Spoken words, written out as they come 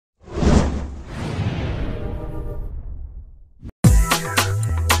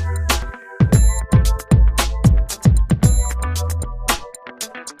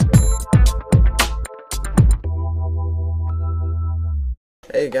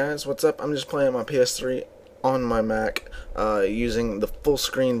Hey guys, what's up? I'm just playing my PS3 on my Mac using the full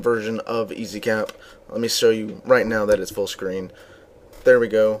screen version of EasyCap. Let me show you right now that it's full screen. There we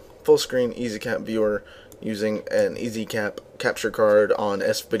go, full screen EasyCap Viewer using an EasyCap capture card on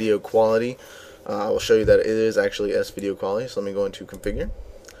S-Video quality. I will show you that it is actually S-Video quality, so let me go into configure.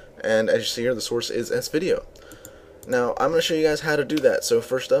 And as you see here, the source is S-Video. Now I'm going to show you guys how to do that. So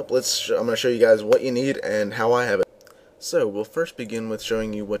first up, I'm going to show you guys what you need and how I have it. So we'll first begin with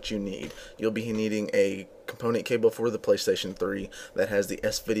showing you what you need. You'll be needing a component cable for the PlayStation 3 that has the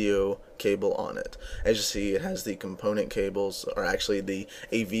S-Video cable on it. As you see, it has the component cables, or actually the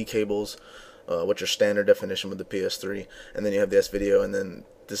AV cables, which are standard definition with the PS3, and then you have the S-Video, and then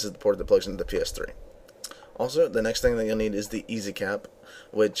this is the port that plugs into the PS3. Also, the next thing that you'll need is the EasyCap,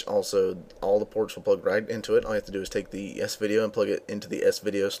 which also all the ports will plug right into it. All you have to do is take the S-Video and plug it into the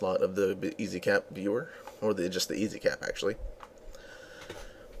S-Video slot of the EasyCap viewer, or just the EasyCap actually.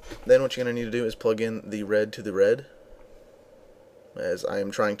 Then what you're going to need to do is plug in the red to the red, as I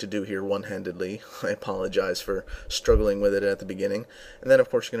am trying to do here one-handedly. I apologize for struggling with it at the beginning. And then of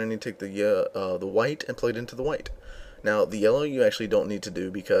course you're going to need to take the white and plug it into the white. Now the yellow you actually don't need to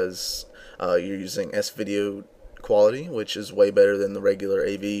do because you're using S-Video quality, which is way better than the regular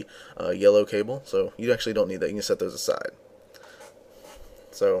AV yellow cable, so you actually don't need that. You can set those aside.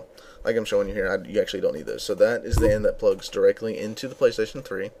 So like I'm showing you here, you actually don't need those. So that is the end that plugs directly into the PlayStation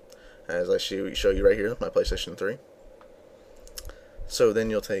 3, as I show you right here, my PlayStation 3. So then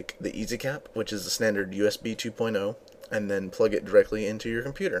you'll take the EasyCap, which is the standard USB 2.0, and then plug it directly into your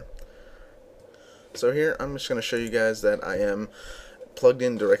computer. So here I'm just going to show you guys that I am plugged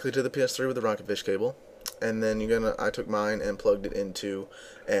in directly to the PS3 with the Rocketfish cable, and then I took mine and plugged it into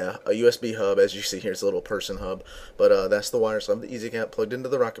a USB hub. As you see here, it's a little person hub, but that's the wires of the EasyCap plugged into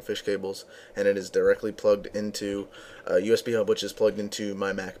the Rocketfish cables, and it is directly plugged into a USB hub, which is plugged into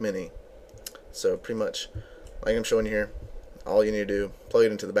my Mac Mini. So pretty much like I'm showing you here, all you need to do, plug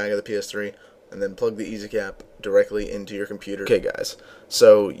it into the back of the PS3, and then plug the EasyCap directly into your computer. Okay guys,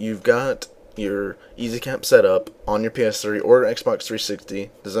 so you've got your EasyCap set up on your PS3 or Xbox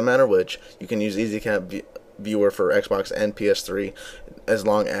 360, doesn't matter which. You can use EasyCap Viewer for Xbox and PS3 as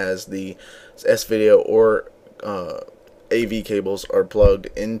long as the S-Video or AV cables are plugged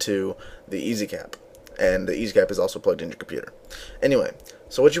into the EasyCap, and the EasyCap is also plugged into your computer. Anyway,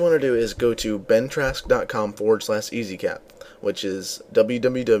 so what you want to do is go to bentrask.com/EasyCap, which is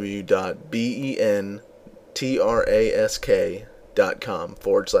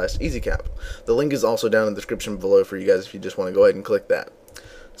www.bentrask.com/EasyCap. The link is also down in the description below for you guys if you just want to go ahead and click that.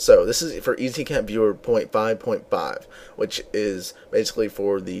 So this is for EasyCap Viewer 0.5.5, which is basically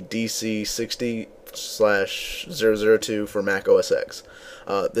for the DC60/002 for Mac OS X.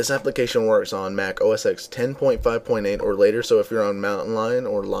 This application works on Mac OS X 10.5.8 or later, so if you're on Mountain Lion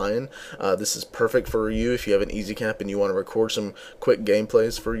or Lion, this is perfect for you if you have an EasyCap and you want to record some quick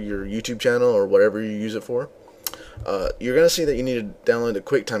gameplays for your YouTube channel or whatever you use it for. You're going to see that you need to download the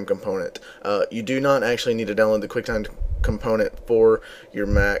QuickTime component. You do not actually need to download the QuickTime component for your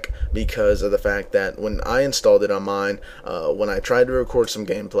Mac because of the fact that when I installed it on mine, when I tried to record some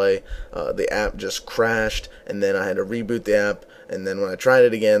gameplay, the app just crashed, and then I had to reboot the app, and then when I tried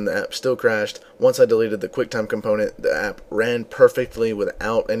it again, the app still crashed. Once I deleted the QuickTime component, the app ran perfectly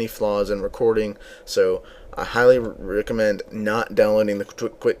without any flaws in recording. So I highly recommend not downloading the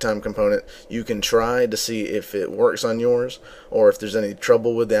QuickTime component. You can try to see if it works on yours, or if there's any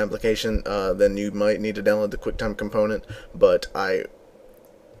trouble with the application, then you might need to download the QuickTime component, but I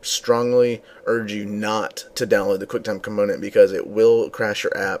strongly urge you not to download the QuickTime component because it will crash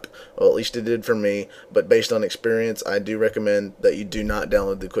your app. Well, at least it did for me, but based on experience, I do recommend that you do not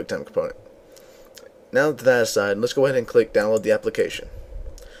download the QuickTime component. Now that aside, let's go ahead and click download the application.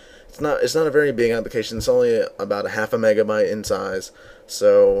 It's not a very big application. It's only about 0.5 MB in size,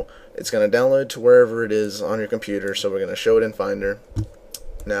 so it's going to download to wherever it is on your computer. So we're going to show it in Finder.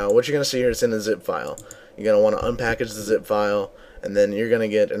 Now what you're going to see here is in a zip file. You're going to want to unpackage the zip file, and then you're going to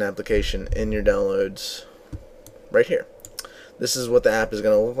get an application in your downloads right here. This is what the app is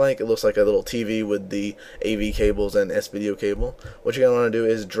going to look like. It looks like a little TV with the AV cables and S-Video cable. What you're going to want to do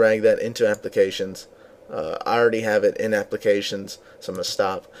is drag that into applications. I already have it in applications, so I'm going to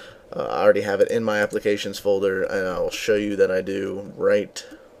stop. I already have it in my applications folder, and I'll show you that I do right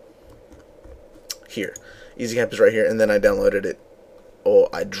here. EasyCap is right here, and then I downloaded it. Oh,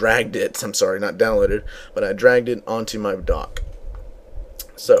 I dragged it. I'm sorry, not downloaded, but I dragged it onto my dock.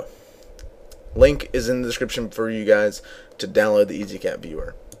 So, link is in the description for you guys to download the EasyCap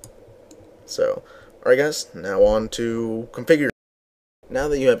Viewer. So, alright guys, now on to configure. Now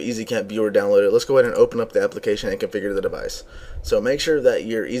that you have EasyCap Viewer downloaded, let's go ahead and open up the application and configure the device. So make sure that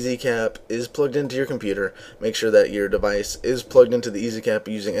your EasyCap is plugged into your computer. Make sure that your device is plugged into the EasyCap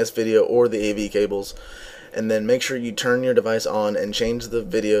using S-Video or the AV cables. And then make sure you turn your device on and change the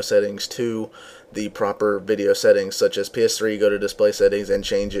video settings to the proper video settings, such as PS3, go to display settings and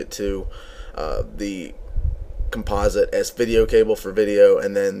change it to the composite S-Video cable for video,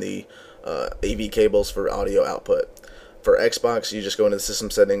 and then the AV cables for audio output. For Xbox, you just go into the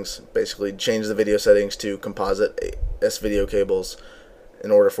system settings, basically change the video settings to composite S-Video cables in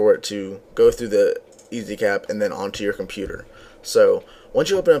order for it to go through the EasyCap and then onto your computer. So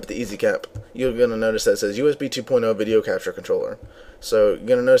once you open up the EasyCap, you're going to notice that it says USB 2.0 video capture controller. So you're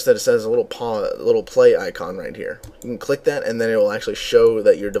going to notice that it says a little play icon right here. You can click that and then it will actually show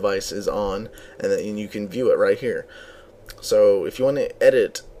that your device is on, and then you can view it right here. So if you want to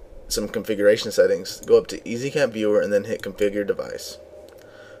edit some configuration settings, go up to EasyCap Viewer and then hit Configure Device.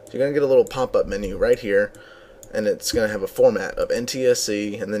 So you're going to get a little pop-up menu right here, and it's going to have a format of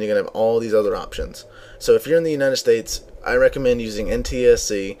NTSC, and then you're going to have all these other options. So if you're in the United States, I recommend using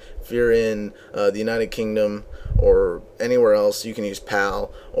NTSC. If you're in the United Kingdom or anywhere else, you can use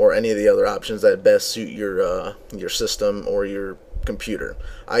PAL or any of the other options that best suit your system or your computer.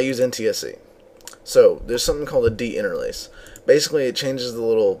 I use NTSC. So there's something called a de-interlace. Basically, it changes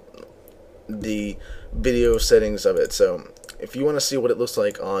the video settings of it. So if you want to see what it looks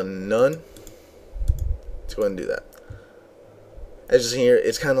like on none, let's go ahead and do that. As you see here,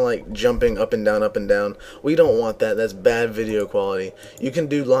 it's kind of like jumping up and down, up and down. We don't want that. That's bad video quality. You can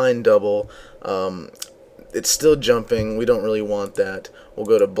do line double. It's still jumping. We don't really want that. We'll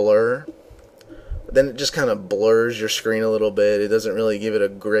go to blur. Then it just kind of blurs your screen a little bit. It doesn't really give it a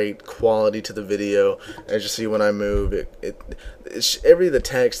great quality to the video. As you see, when I move, the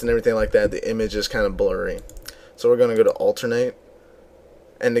text and everything like that, the image is kind of blurry. So we're going to go to alternate.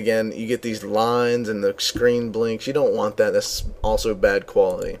 And again, you get these lines and the screen blinks. You don't want that. That's also bad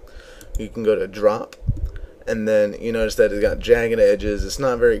quality. You can go to drop, and then you notice that it's got jagged edges. It's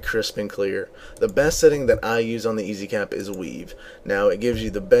not very crisp and clear. The best setting that I use on the EasyCap is weave. Now it gives you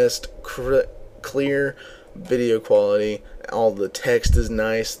the best clear video quality. All the text is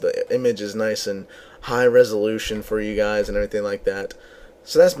nice. The image is nice and high resolution for you guys and everything like that.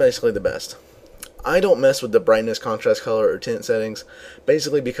 So that's basically the best. I don't mess with the brightness, contrast, color, or tint settings,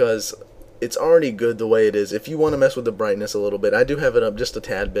 basically because it's already good the way it is. If you want to mess with the brightness a little bit, I do have it up just a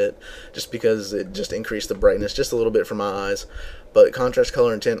tad bit, just because it just increased the brightness just a little bit for my eyes. But contrast,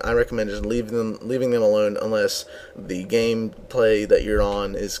 color, and tint, I recommend just leaving them alone unless the gameplay that you're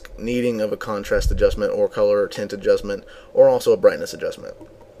on is needing of a contrast adjustment or color or tint adjustment, or also a brightness adjustment.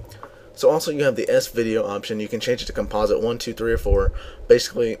 So also you have the S-Video option. You can change it to composite 1, 2, 3, or 4.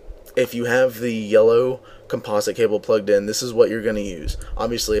 Basically, if you have the yellow composite cable plugged in, this is what you're going to use.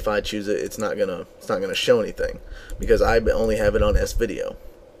 Obviously, if I choose it, it's not gonna show anything because I only have it on S-Video.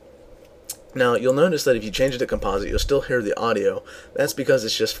 Now you'll notice that if you change it to composite, you'll still hear the audio. That's because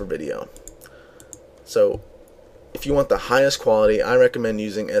it's just for video. So if you want the highest quality, I recommend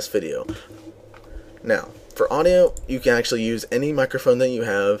using S-Video. Now for audio, you can actually use any microphone that you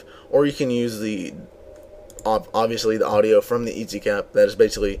have, or you can use obviously the audio from the EasyCap that is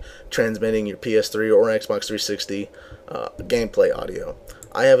basically transmitting your PS3 or Xbox 360 gameplay audio.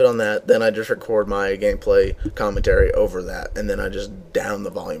 I have it on that, then I just record my gameplay commentary over that, and then I just down the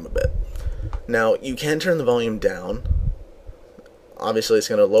volume a bit. Now you can turn the volume down. Obviously it's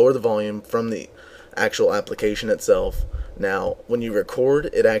going to lower the volume from the actual application itself. Now when you record,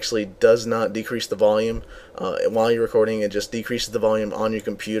 it actually does not decrease the volume. While you're recording, it just decreases the volume on your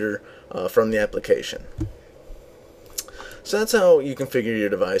computer from the application. So that's how you configure your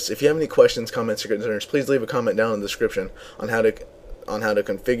device. If you have any questions, comments, or concerns, please leave a comment down in the description on how to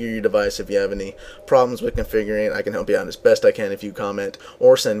configure your device. If you have any problems with configuring it, I can help you out as best I can if you comment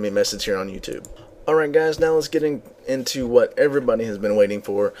or send me a message here on YouTube. Alright guys, now let's get into what everybody has been waiting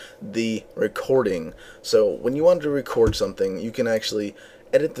for, the recording. So when you want to record something, you can actually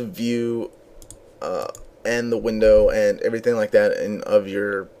edit the view and the window and everything like that of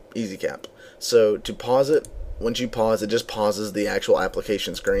your EasyCap. So to pause it, once you pause, it just pauses the actual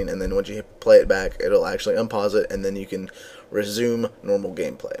application screen, and then once you play it back, it'll actually unpause it, and then you can resume normal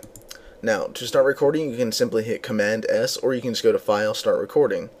gameplay. Now, to start recording, you can simply hit Command S, or you can just go to File, Start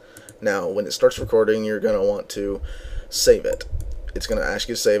Recording. Now, when it starts recording, you're going to want to save it. It's going to ask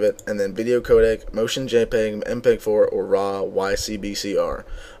you to save it, and then video codec, motion JPEG, MPEG-4, or RAW YCBCR.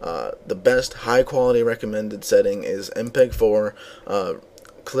 The best high quality recommended setting is MPEG-4.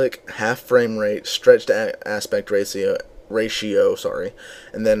 Click half frame rate, stretched aspect ratio, ratio, sorry,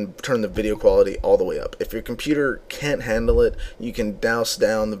 and then turn the video quality all the way up. If your computer can't handle it, you can douse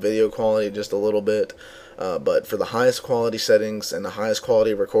down the video quality just a little bit, but for the highest quality settings and the highest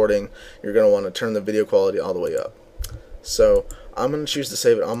quality recording, you're going to want to turn the video quality all the way up. So I'm going to choose to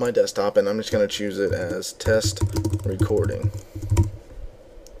save it on my desktop, and I'm just going to choose it as test recording.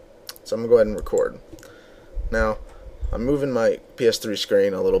 So I'm going to go ahead and record. Now I'm moving my PS3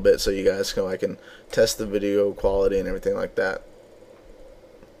 screen a little bit so you guys I can test the video quality and everything like that.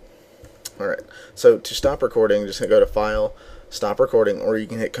 Alright, so to stop recording, just go to File, Stop Recording, or you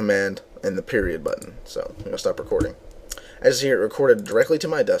can hit Command and the period button. So I'm going to stop recording. As you see, it recorded directly to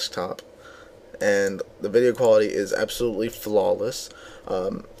my desktop, and the video quality is absolutely flawless.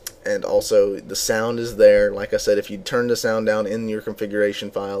 And also the sound is there. Like I said, if you turn the sound down in your configuration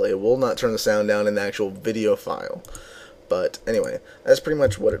file, it will not turn the sound down in the actual video file. But anyway, that's pretty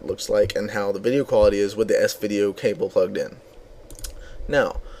much what it looks like and how the video quality is with the S-Video cable plugged in.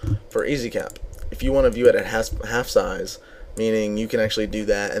 Now, for EasyCap, if you want to view it at half size, meaning you can actually do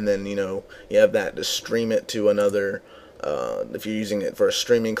that, and then you have that to stream it to another. If you're using it for a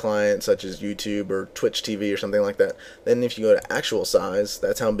streaming client such as YouTube or Twitch TV or something like that, then if you go to actual size,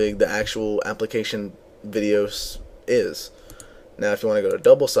 that's how big the actual application videos is. Now if you want to go to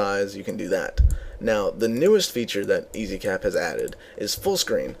double size, you can do that. Now the newest feature that EasyCap has added is full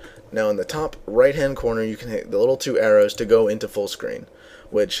screen. Now in the top right hand corner you can hit the little 2 arrows to go into full screen,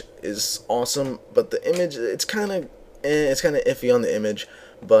 which is awesome, but the image, it's kind of iffy on the image,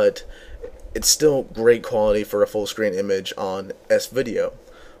 but it's still great quality for a full screen image on S-Video,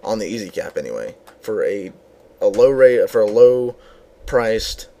 on the EasyCap anyway. For a low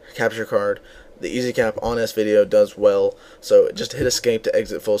priced capture card, the EasyCap on S-Video does well. So just hit escape to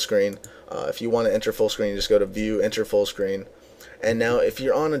exit full screen. If you want to enter full screen, just go to View, enter full screen. And now if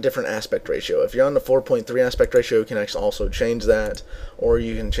you're on a different aspect ratio, if you're on the 4.3 aspect ratio, you can actually also change that, or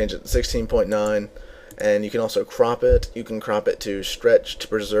you can change it to 16.9, and you can also crop it. You can crop it to stretch, to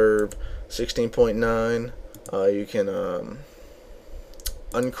preserve, 16.9. You can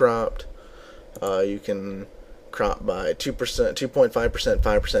uncropped. You can crop by 2%, 2.5%,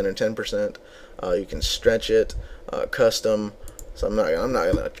 5%, and 10%. You can stretch it, custom. So I'm not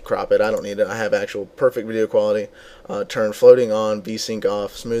gonna crop it. I don't need it. I have actual perfect video quality. Turn floating on, VSync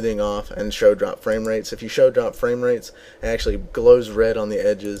off, smoothing off, and show drop frame rates. If you show drop frame rates, it actually glows red on the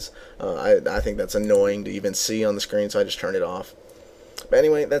edges. I think that's annoying to even see on the screen, so I just turn it off. But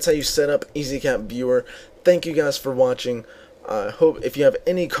anyway, that's how you set up EasyCap Viewer. Thank you guys for watching. Hope if you have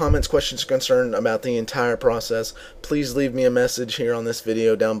any comments, questions, concern about the entire process, please leave me a message here on this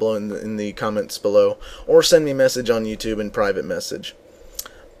video down below in the comments below, or send me a message on YouTube in private message.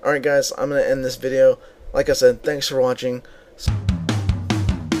 Alright guys, I'm going to end this video. Like I said, thanks for watching.